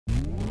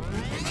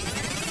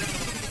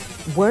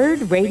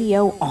WURD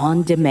Radio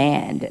on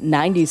Demand,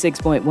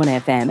 96.1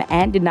 FM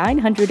and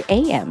 900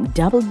 AM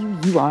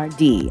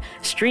WURD.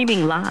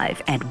 Streaming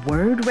live at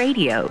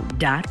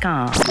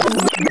wordradio.com.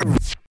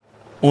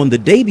 On the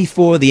day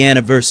before the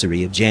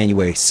anniversary of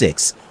January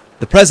 6th,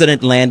 the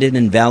president landed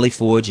in Valley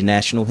Forge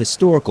National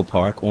Historical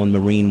Park on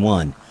Marine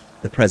One,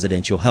 the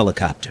presidential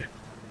helicopter.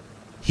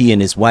 He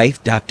and his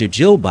wife, Dr.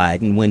 Jill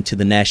Biden, went to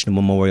the National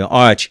Memorial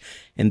Arch,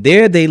 and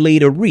there they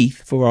laid a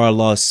wreath for our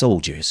lost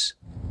soldiers.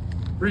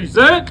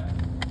 Present.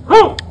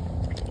 Who?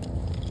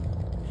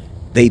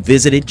 They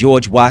visited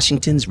George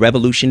Washington's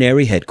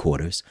Revolutionary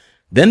headquarters.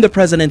 Then the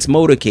president's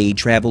motorcade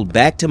traveled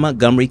back to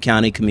Montgomery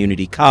County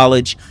Community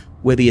College,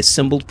 where the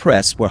assembled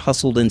press were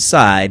hustled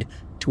inside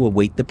to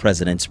await the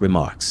president's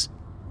remarks.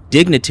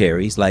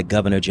 Dignitaries like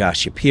Governor Josh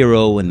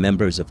Shapiro and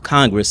members of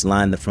Congress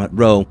lined the front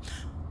row,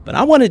 but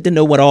I wanted to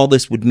know what all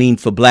this would mean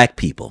for black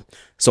people,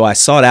 so I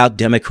sought out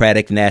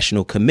Democratic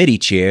National Committee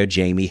Chair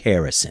Jamie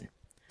Harrison.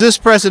 This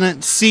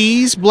president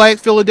sees black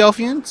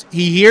Philadelphians,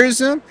 he hears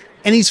them,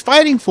 and he's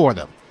fighting for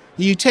them.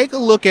 You take a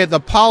look at the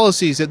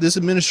policies that this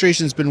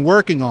administration has been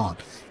working on.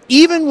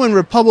 Even when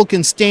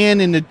Republicans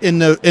stand in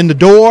the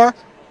door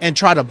and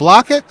try to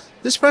block it,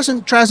 this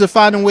president tries to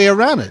find a way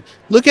around it.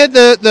 Look at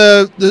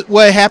the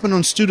what happened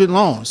on student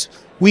loans.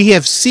 We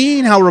have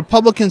seen how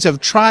Republicans have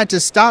tried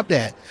to stop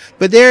that,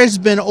 but there has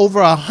been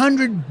over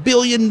 $100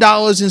 billion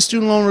in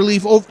student loan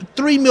relief, over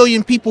 3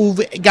 million people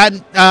who've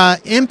gotten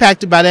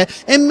impacted by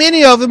that, and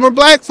many of them are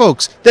black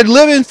folks that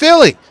live in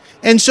Philly.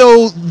 And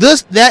so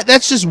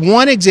that's just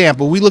one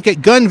example. We look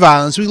at gun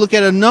violence. We look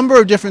at a number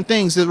of different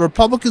things that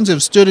Republicans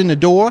have stood in the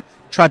door,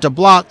 tried to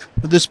block,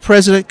 but this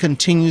president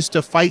continues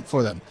to fight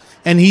for them.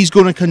 And he's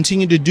going to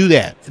continue to do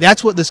that.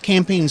 That's what this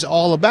campaign is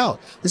all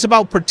about. It's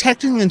about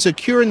protecting and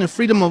securing the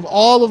freedom of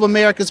all of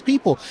America's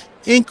people,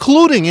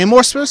 including, and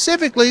more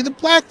specifically, the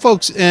black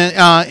folks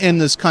in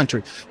this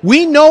country.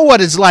 We know what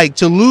it's like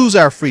to lose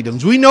our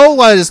freedoms. We know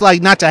what it's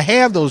like not to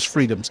have those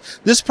freedoms.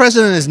 This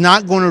president is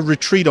not going to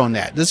retreat on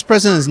that. This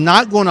president is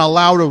not going to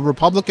allow the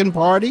Republican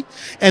Party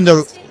and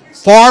the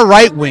far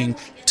right wing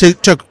to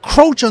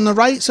encroach on the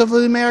rights of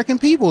the American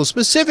people,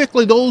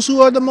 specifically those who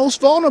are the most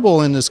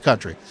vulnerable in this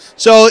country.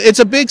 So it's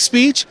a big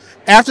speech.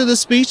 After the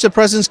speech, the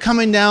president's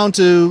coming down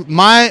to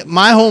my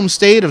home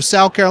state of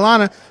South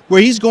Carolina, where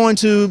he's going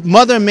to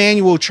Mother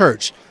Emanuel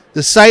Church,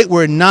 the site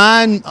where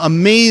 9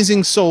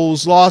 amazing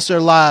souls lost their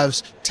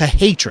lives to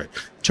hatred,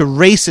 to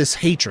racist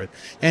hatred.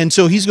 And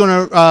so he's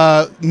going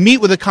to meet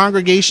with the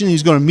congregation.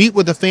 He's going to meet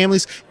with the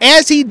families,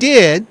 as he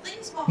did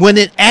when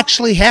it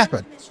actually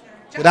happened.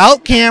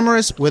 Without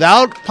cameras,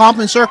 without pomp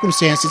and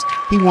circumstances,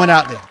 he went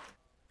out there.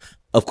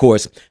 Of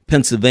course,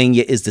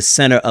 Pennsylvania is the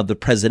center of the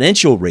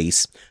presidential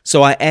race,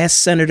 so I asked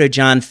Senator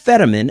John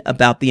Fetterman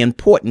about the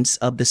importance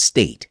of the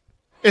state.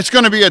 It's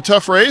going to be a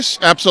tough race.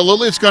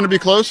 Absolutely. It's going to be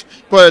close,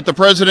 but the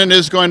president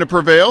is going to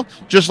prevail,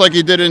 just like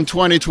he did in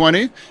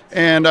 2020.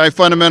 And I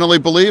fundamentally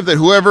believe that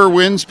whoever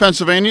wins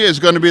Pennsylvania is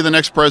going to be the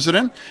next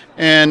president.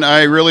 And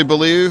I really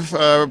believe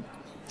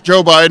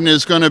Joe Biden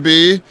is going to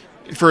be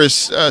for his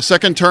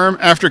second term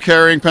after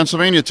carrying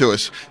Pennsylvania to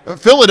us.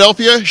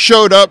 Philadelphia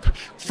showed up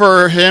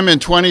for him in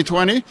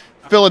 2020.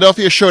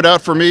 Philadelphia showed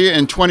out for me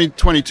in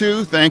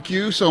 2022. Thank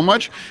you so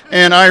much.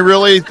 And I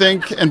really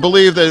think and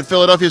believe that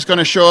Philadelphia is going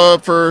to show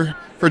up for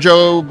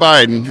Joe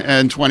Biden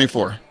in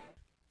 24.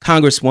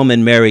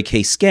 Congresswoman Mary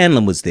Kay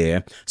Scanlon was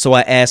there, so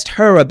I asked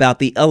her about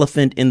the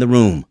elephant in the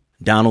room,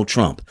 Donald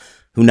Trump,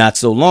 who not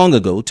so long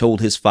ago told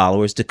his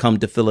followers to come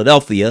to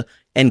Philadelphia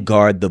and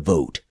guard the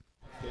vote.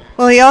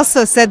 Well, he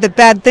also said that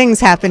bad things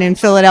happen in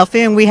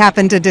Philadelphia, and we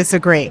happen to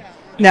disagree.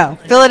 No,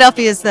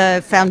 Philadelphia is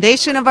the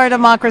foundation of our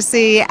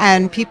democracy,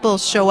 and people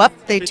show up,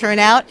 they turn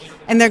out,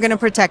 and they're going to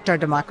protect our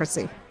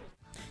democracy.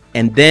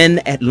 And then,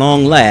 at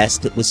long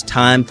last, it was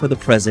time for the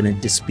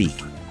president to speak.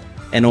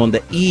 And on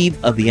the eve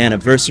of the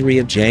anniversary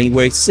of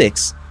January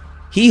 6th,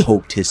 he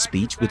hoped his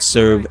speech would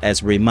serve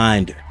as a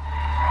reminder.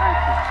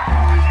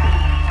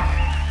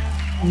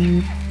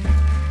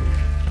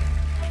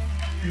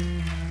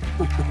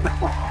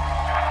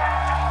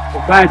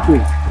 Thank you.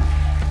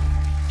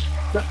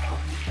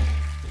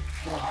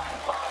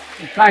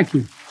 Thank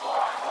you.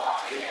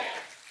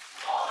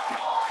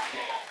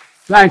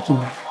 Thank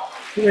you.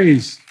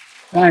 Please.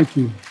 Thank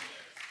you.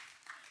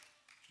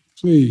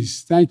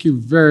 Please. Thank you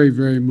very,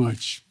 very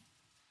much.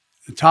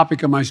 The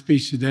topic of my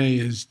speech today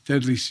is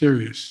deadly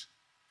serious,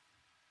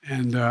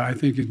 and I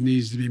think it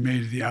needs to be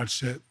made at the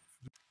outset.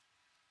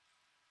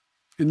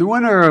 In the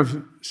winter of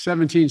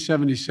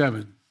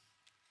 1777,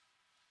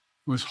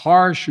 it was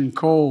harsh and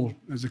cold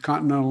as the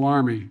Continental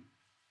Army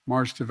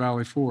marched to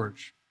Valley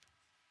Forge.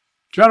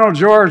 General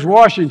George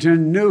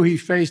Washington knew he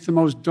faced the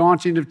most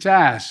daunting of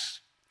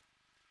tasks,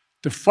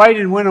 to fight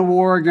and win a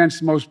war against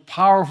the most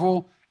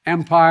powerful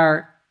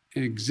empire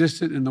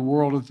existed in the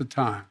world at the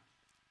time.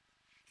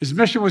 His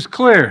mission was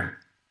clear: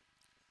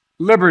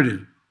 liberty,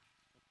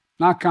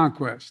 not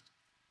conquest;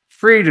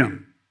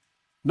 freedom,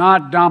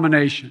 not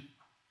domination;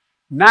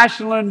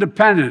 national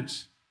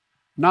independence,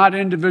 not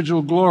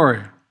individual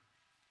glory.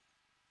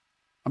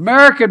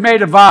 America had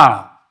made a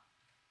vow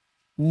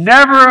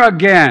Never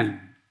again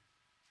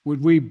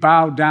would we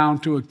bow down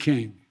to a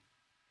king.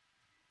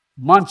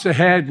 Months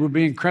ahead would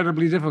be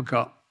incredibly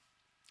difficult.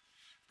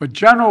 But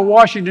General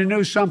Washington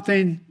knew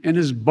something in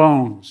his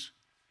bones,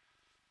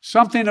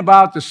 something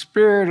about the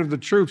spirit of the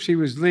troops he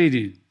was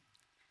leading,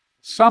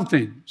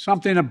 something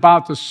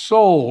about the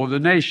soul of the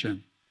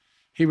nation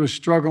he was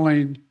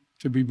struggling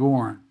to be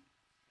born.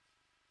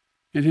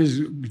 In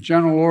his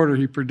general order,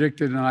 he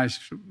predicted, and I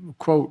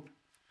quote,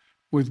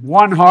 "With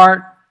one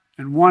heart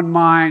and one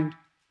mind,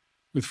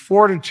 with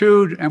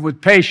fortitude and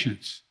with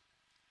patience,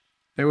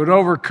 they would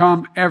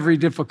overcome every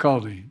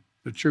difficulty,"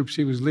 the troops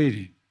he was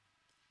leading.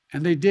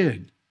 And they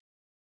did.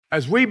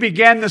 As we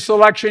begin this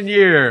election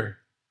year,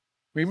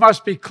 we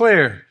must be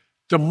clear.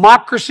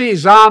 Democracy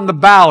is on the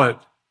ballot.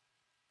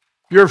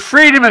 Your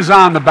freedom is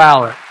on the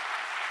ballot.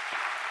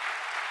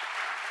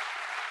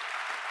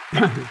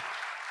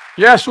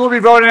 Yes, we'll be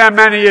voting on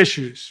many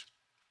issues.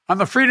 On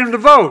the freedom to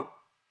vote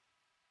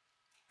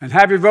and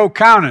have your vote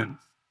counted.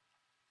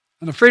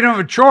 On the freedom of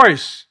a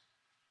choice.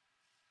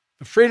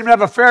 The freedom to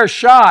have a fair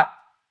shot.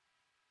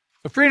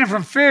 The freedom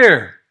from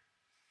fear.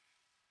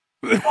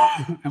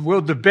 And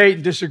we'll debate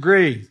and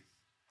disagree.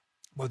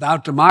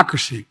 Without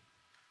democracy,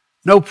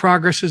 no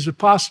progress is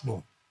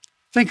possible.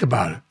 Think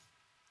about it.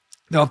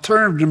 The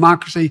alternative to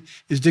democracy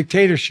is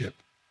dictatorship.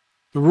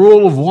 The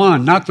rule of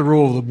one, not the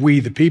rule of we,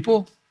 the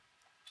people.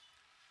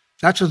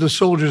 That's what the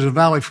soldiers of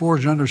Valley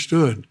Forge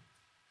understood.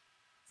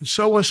 And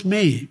so was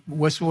me.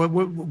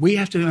 We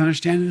have to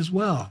understand it as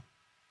well.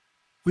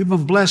 We've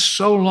been blessed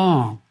so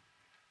long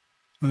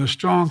with a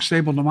strong,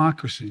 stable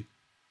democracy.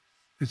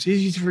 It's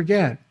easy to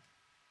forget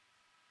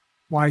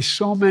why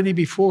so many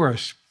before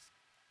us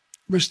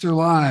risked their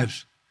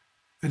lives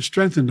and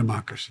strengthened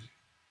democracy.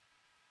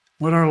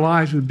 What our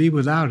lives would be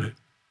without it.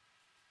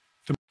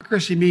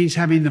 Democracy means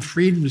having the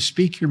freedom to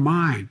speak your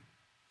mind,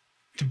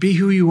 to be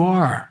who you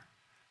are,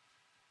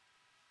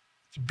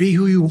 to be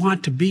who you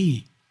want to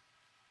be.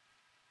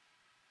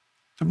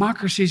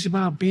 Democracy is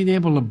about being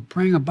able to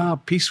bring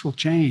about peaceful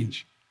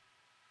change.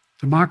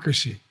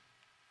 Democracy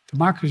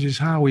is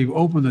how we've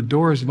opened the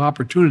doors of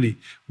opportunity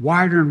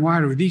wider and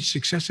wider with each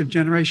successive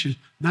generation,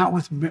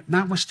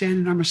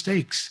 notwithstanding our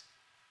mistakes.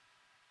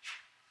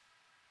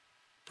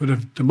 But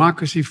if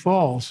democracy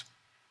falls,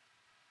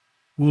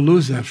 we'll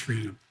lose that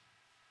freedom.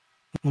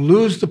 We'll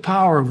lose the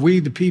power of we,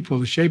 the people,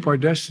 to shape our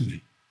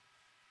destiny.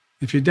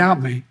 If you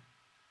doubt me,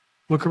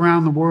 look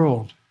around the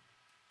world.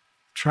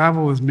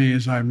 Travel with me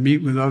as I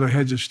meet with other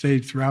heads of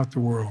state throughout the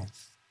world.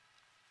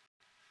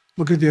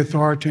 Look at the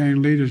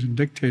authoritarian leaders and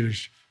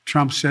dictators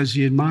Trump says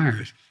he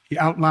admires. He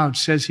out loud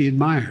says he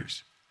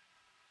admires.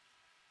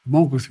 I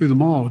won't go through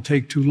them all. It'll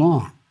take too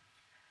long.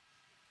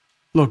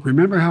 Look,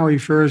 remember how he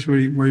refers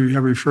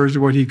to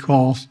what he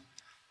calls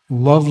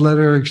love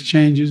letter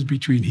exchanges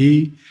between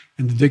he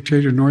and the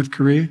dictator of North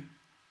Korea?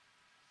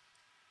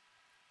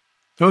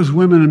 Those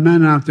women and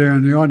men out there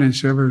in the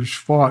audience ever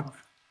fought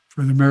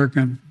for the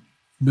American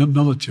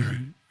military.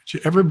 Would you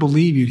ever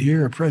believe you'd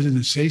hear a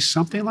president say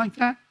something like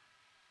that?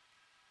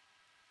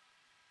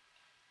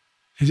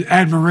 His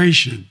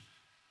admiration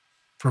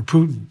for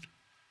Putin.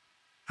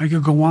 I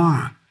could go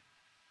on.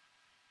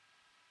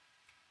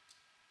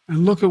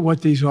 And look at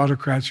what these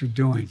autocrats are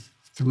doing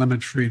to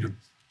limit freedom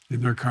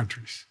in their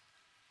countries.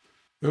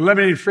 They're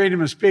limiting freedom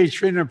of speech,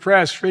 freedom of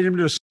press, freedom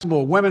to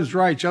assemble, women's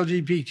rights,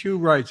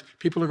 LGBTQ rights.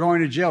 People are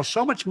going to jail,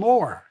 so much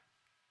more.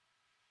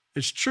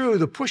 It's true,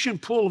 the push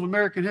and pull of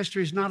American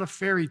history is not a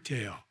fairy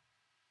tale.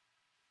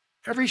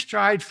 Every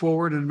stride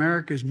forward in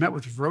America is met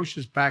with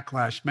ferocious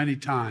backlash many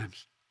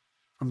times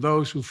from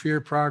those who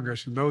fear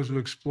progress and those who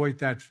exploit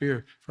that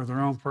fear for their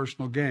own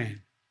personal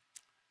gain.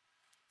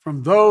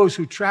 From those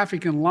who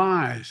traffic in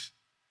lies,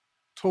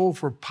 told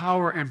for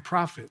power and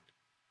profit.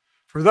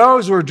 For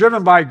those who are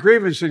driven by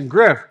grievance and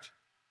grift,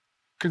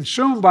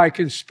 consumed by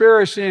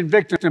conspiracy and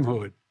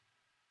victimhood.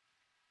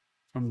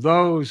 From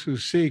those who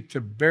seek to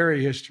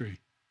bury history,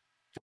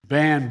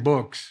 ban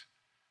books.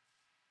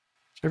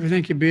 Do you ever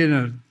think you'd be in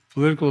a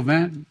political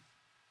event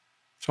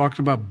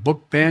talking about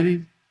book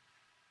banning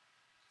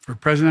for the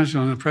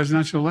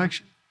presidential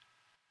election?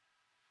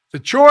 The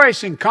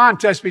choice and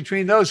contest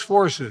between those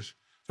forces,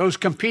 those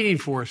competing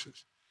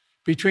forces,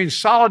 between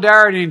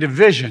solidarity and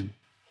division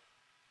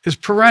is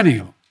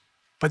perennial.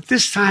 But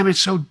this time it's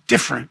so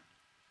different.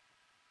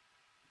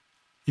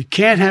 You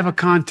can't have a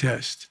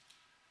contest.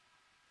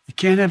 You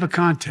can't have a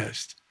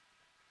contest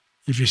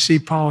if you see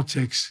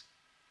politics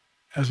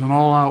as an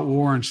all-out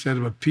war instead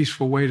of a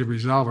peaceful way to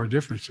resolve our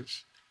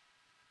differences.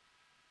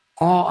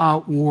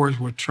 All-out war is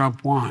what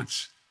Trump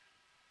wants.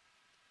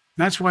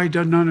 That's why he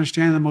doesn't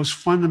understand the most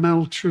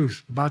fundamental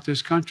truth about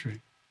this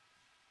country.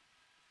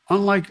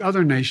 Unlike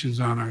other nations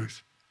on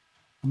earth,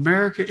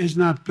 America is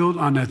not built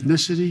on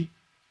ethnicity,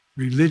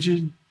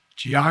 religion,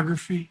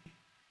 geography.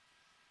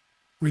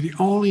 We're the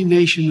only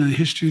nation in the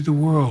history of the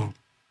world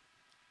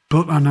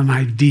built on an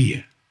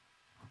idea.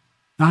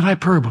 Not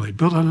hyperbole,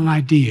 built on an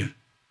idea.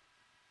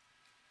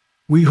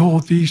 We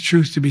hold these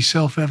truths to be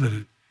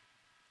self-evident,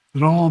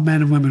 that all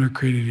men and women are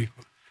created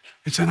equal.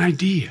 It's an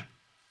idea.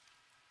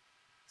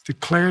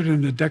 declared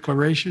in the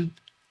Declaration,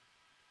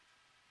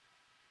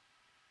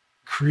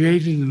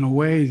 created in a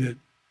way that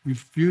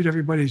we've viewed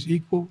everybody as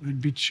equal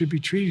and should be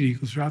treated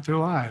equal throughout their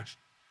lives.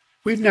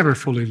 We've never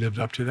fully lived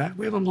up to that.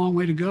 We have a long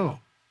way to go.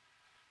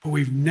 But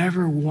we've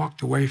never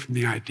walked away from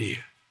the idea.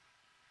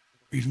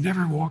 We've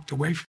never walked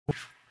away from it.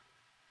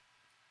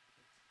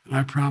 And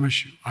I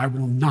promise you, I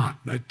will not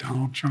let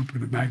Donald Trump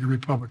and the MAGA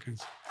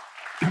Republicans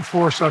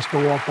force us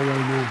to walk away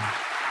now.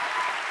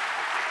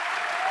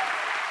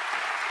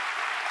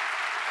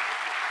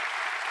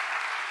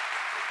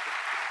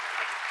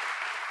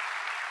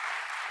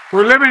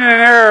 We're living in an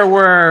era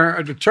where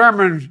a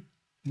determined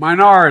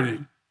minority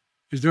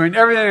is doing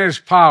everything in its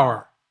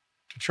power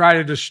to try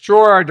to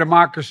destroy our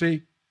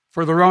democracy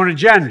for their own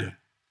agenda.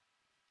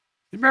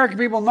 The American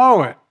people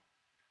know it,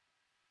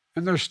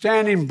 and they're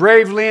standing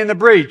bravely in the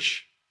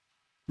breach.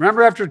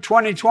 Remember after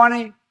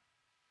 2020,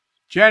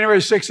 January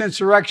 6th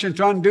insurrection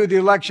to undo the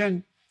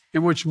election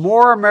in which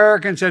more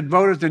Americans had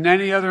voted than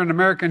any other in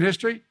American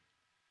history?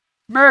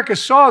 America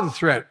saw the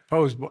threat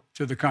posed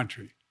to the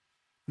country,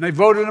 and they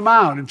voted them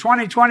out. In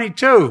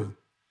 2022,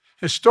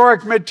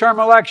 historic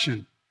midterm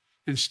election,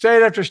 in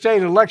state after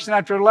state, election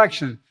after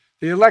election,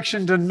 the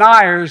election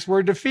deniers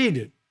were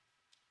defeated.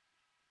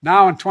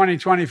 Now in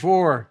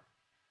 2024,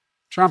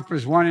 Trump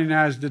is running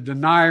as the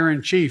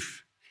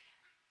denier-in-chief,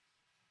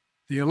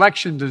 the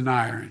election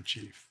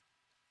denier-in-chief.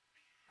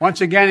 Once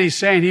again, he's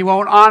saying he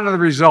won't honor the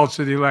results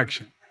of the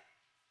election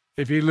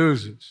if he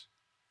loses.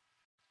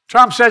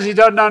 Trump says he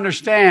doesn't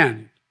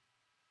understand.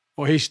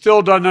 Well, he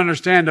still doesn't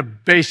understand the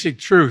basic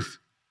truth.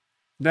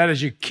 That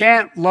is, you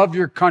can't love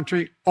your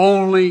country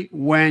only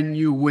when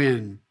you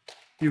win.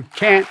 You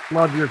can't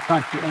love your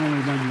country only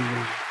when you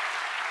win.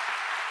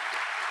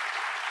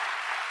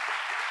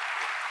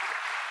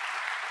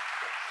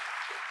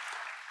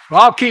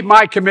 Well, I'll keep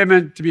my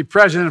commitment to be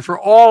president for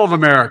all of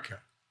America,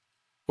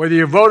 whether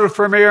you voted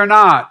for me or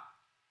not.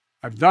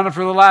 I've done it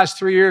for the last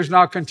 3 years, and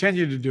I'll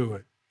continue to do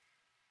it.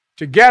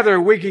 Together,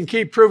 we can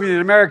keep proving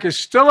that America is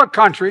still a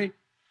country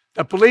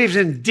that believes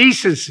in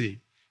decency,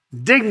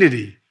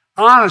 dignity,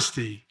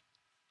 honesty,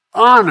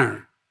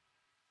 honor,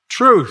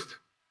 truth.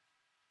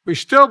 We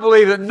still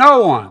believe that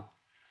no one,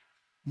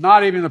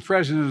 not even the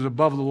president, is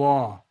above the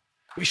law.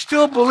 We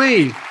still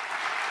believe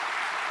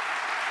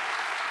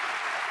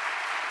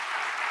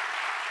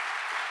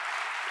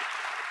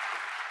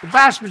the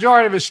vast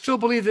majority of us still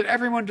believe that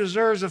everyone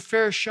deserves a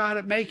fair shot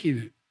at making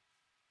it.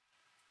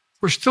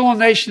 We're still a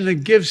nation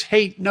that gives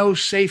hate no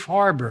safe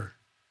harbor.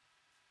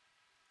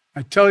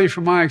 I tell you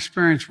from my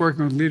experience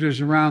working with leaders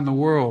around the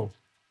world,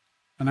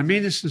 and I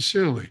mean this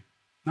sincerely,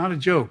 not a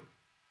joke,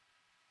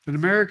 that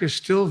America is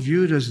still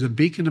viewed as the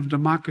beacon of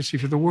democracy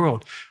for the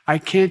world. I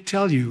can't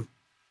tell you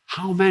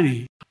how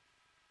many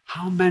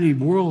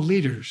world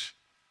leaders,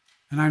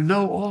 and I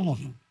know all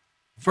of them,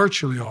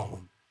 virtually all of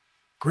them,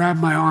 grab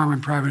my arm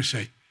in private and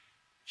say,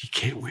 "You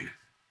can't win.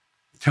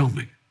 Tell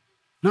me."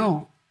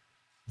 No,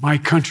 my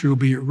country will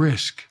be at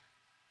risk.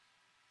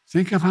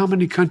 Think of how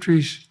many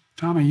countries,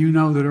 Tommy, you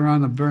know, that are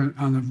on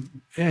the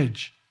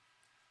edge.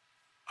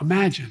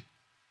 Imagine.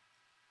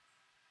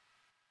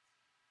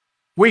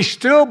 We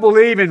still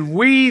believe in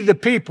we the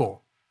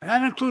people. And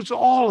that includes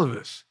all of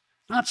us,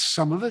 not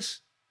some of us.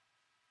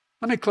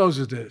 Let me close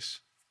with this.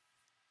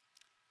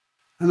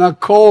 In the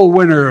cold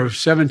winter of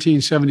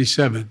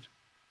 1777,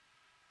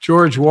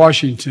 George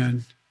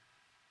Washington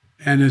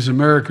and his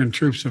American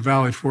troops of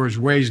Valley Forge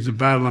waged a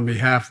battle on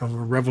behalf of a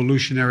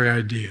revolutionary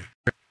idea.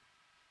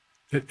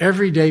 That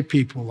everyday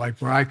people, like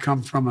where I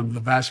come from and the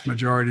vast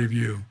majority of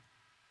you,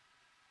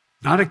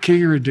 not a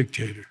king or a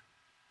dictator,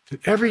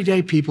 that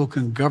everyday people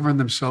can govern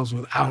themselves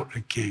without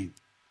a king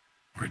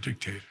or a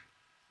dictator.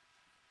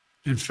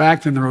 In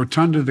fact, in the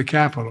rotunda of the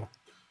Capitol,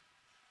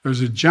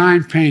 there's a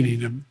giant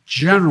painting of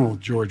General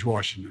George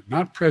Washington,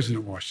 not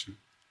President Washington.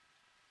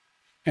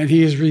 And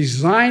he is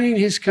resigning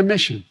his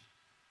commission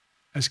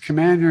as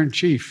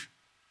commander-in-chief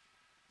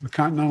of the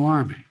Continental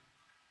Army.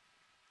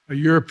 A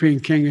European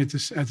king at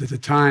the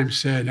time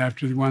said,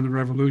 after he won the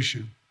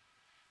revolution,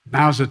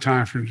 now's the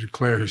time for him to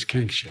declare his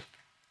kingship.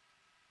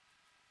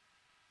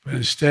 But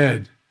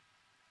instead,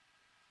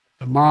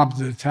 the mob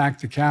that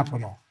attacked the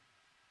Capitol,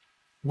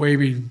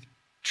 waving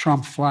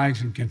Trump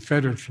flags and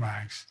Confederate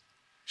flags,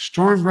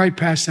 stormed right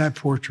past that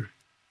portrait.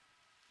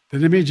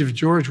 That image of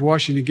George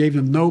Washington gave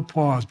them no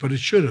pause, but it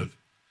should have.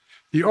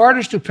 The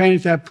artist who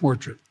painted that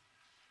portrait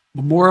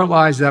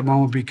memorialized that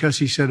moment because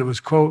he said it was,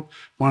 quote,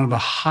 one of the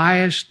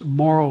highest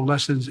moral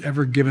lessons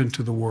ever given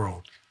to the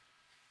world,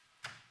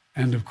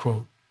 end of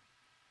quote.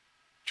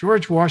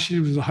 George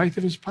Washington was the height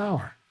of his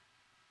power,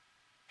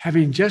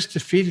 having just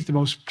defeated the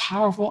most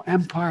powerful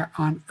empire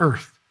on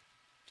earth.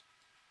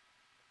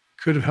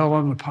 Could have held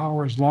on to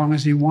power as long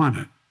as he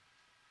wanted.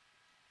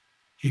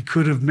 He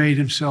could have made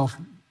himself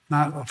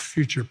not a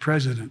future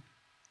president,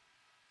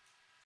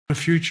 but a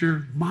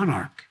future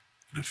monarch,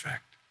 in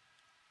effect.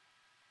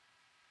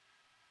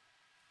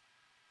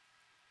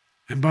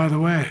 And by the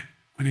way,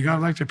 when he got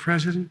elected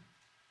president,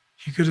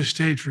 he could have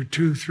stayed for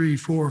 2, 3,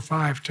 4,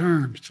 5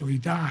 terms till he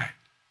died.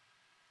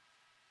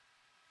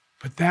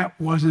 But that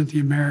wasn't the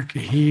America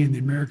he and the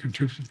American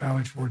troops at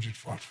Valley Forge had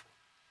fought for.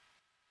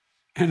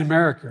 In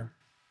America,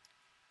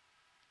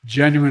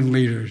 genuine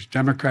leaders,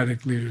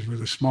 democratic leaders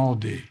with a small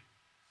d,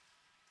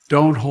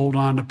 don't hold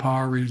on to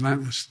power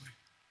relentlessly.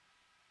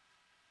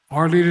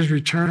 Our leaders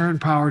return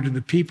power to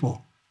the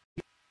people,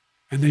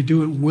 and they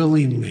do it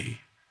willingly,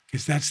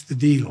 because that's the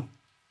deal.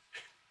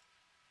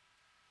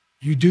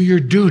 You do your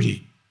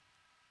duty.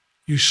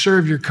 You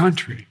serve your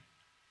country.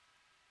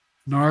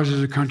 And ours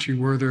is a country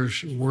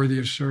worthy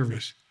of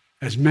service,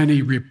 as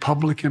many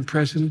Republican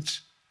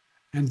presidents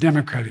and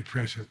Democratic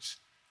presidents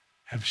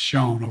have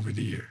shown over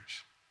the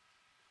years.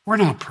 We're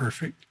not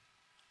perfect,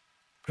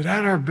 but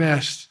at our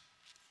best,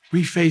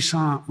 we face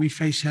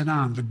head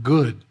on the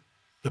good,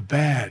 the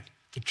bad,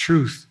 the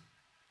truth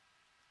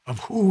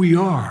of who we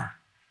are.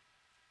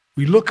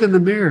 We look in the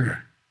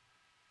mirror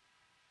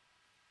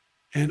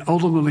and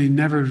ultimately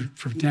never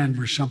pretend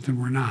we're something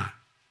we're not.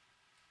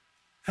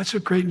 That's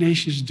what great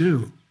nations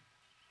do.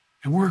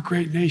 And we're a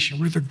great nation.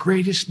 We're the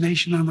greatest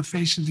nation on the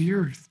face of the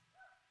earth.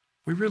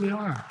 We really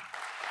are.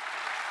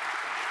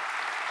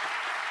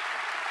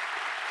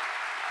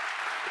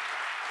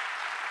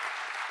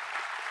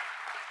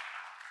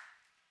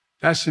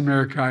 That's the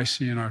America I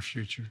see in our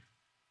future.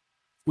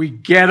 We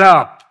get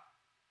up.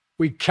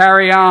 We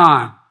carry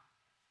on.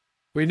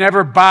 We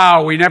never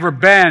bow. We never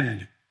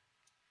bend.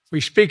 We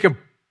speak of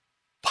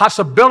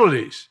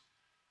possibilities,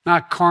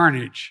 not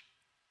carnage.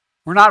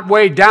 We're not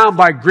weighed down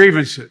by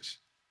grievances.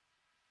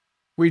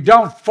 We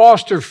don't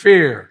foster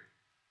fear.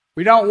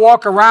 We don't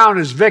walk around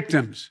as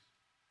victims.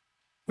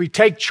 We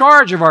take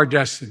charge of our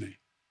destiny.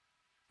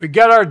 We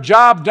get our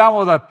job done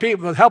with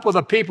the help of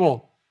the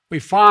people we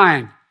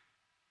find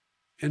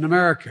in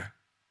America,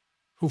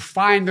 who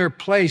find their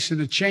place in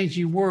a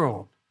changing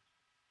world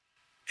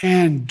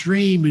and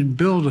dream and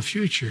build a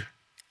future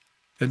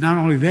that not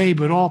only they,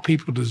 but all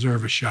people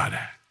deserve a shot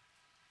at.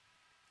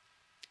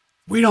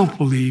 We don't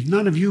believe,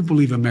 none of you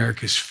believe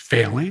America's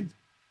failing.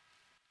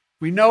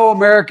 We know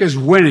America's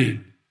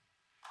winning.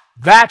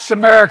 That's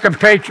American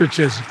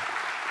patriotism.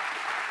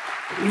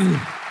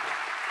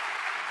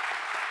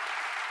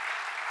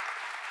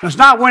 It's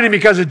not winning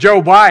because of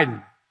Joe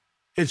Biden.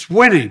 It's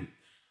winning.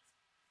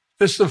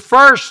 This is the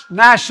first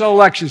national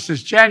election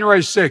since January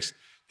 6th.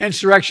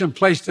 Insurrection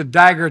placed a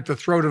dagger at the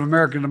throat of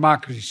American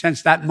democracy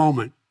since that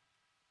moment.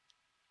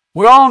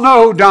 We all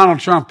know who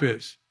Donald Trump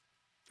is.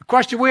 The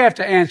question we have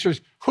to answer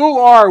is, who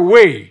are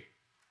we?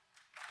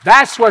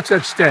 That's what's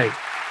at stake.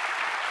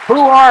 Who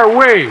are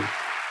we?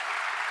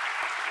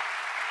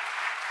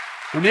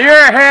 In the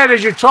year ahead,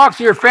 as you talk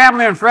to your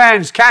family and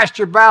friends, cast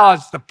your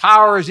ballots. The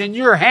power is in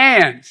your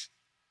hands.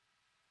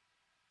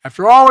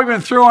 After all we've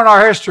been through in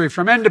our history,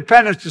 from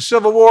independence to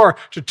civil war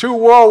to 2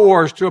 world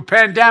wars to a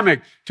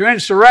pandemic to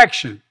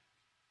insurrection,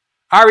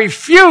 I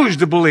refuse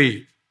to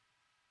believe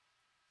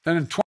that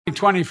in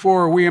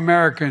 2024 we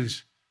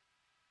Americans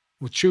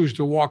will choose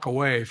to walk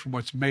away from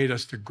what's made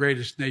us the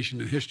greatest nation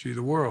in the history of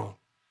the world.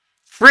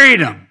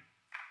 Freedom,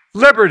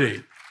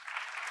 liberty,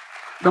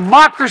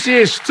 democracy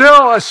is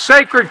still a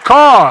sacred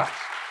cause.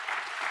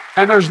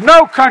 And there's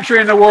no country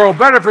in the world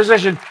better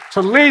positioned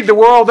to lead the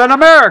world than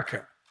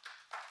America.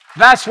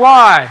 That's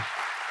why,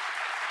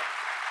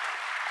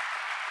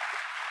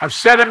 I've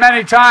said it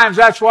many times,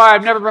 that's why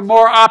I've never been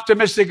more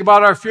optimistic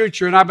about our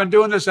future, and I've been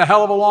doing this a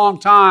hell of a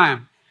long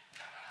time.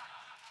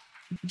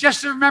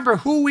 Just to remember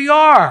who we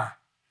are,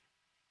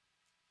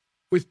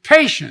 with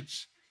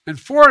patience and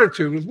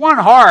fortitude, with one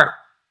heart.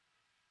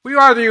 We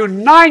are the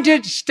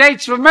United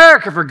States of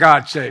America, for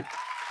God's sake.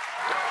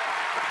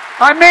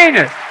 I mean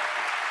it.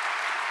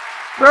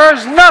 There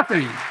is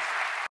nothing.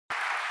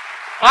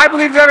 I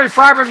believe that every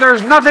fiber, there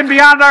is nothing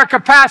beyond our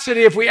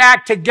capacity if we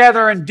act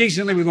together and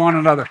decently with one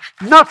another.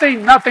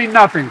 Nothing, nothing,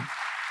 nothing.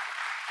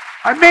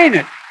 I mean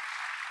it.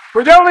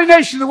 We're the only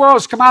nation in the world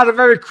that's come out of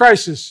every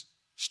crisis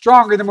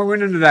stronger than we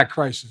went into that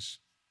crisis.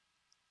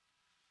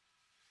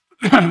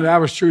 That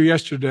was true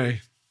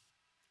yesterday.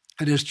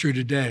 It is true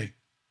today.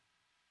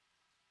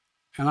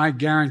 And I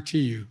guarantee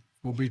you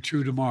it will be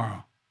true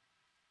tomorrow.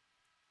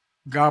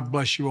 God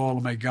bless you all,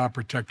 and may God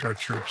protect our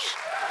troops.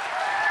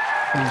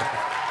 Thank you.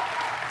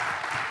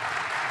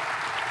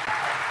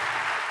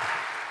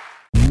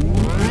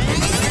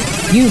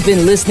 You've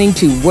been listening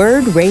to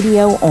WURD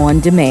Radio On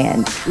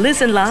Demand.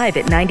 Listen live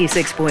at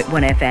 96.1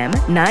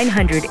 FM,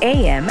 900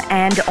 AM,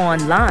 and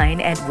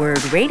online at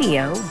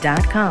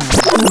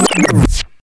WURDradio.com.